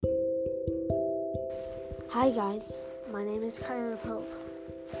Hi guys, my name is Kyler Pope.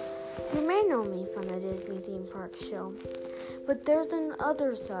 You may know me from the Disney theme park show, but there's an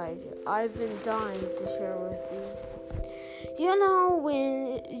other side I've been dying to share with you. You know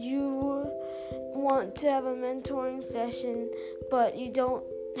when you want to have a mentoring session, but you don't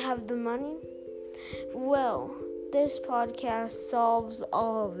have the money? Well, this podcast solves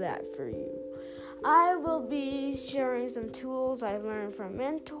all of that for you. I will be sharing some tools I've learned from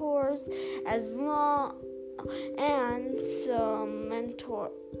mentors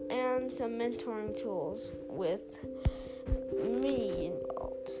and some mentoring tools with me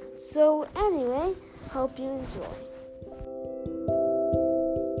involved. So anyway, hope you enjoy.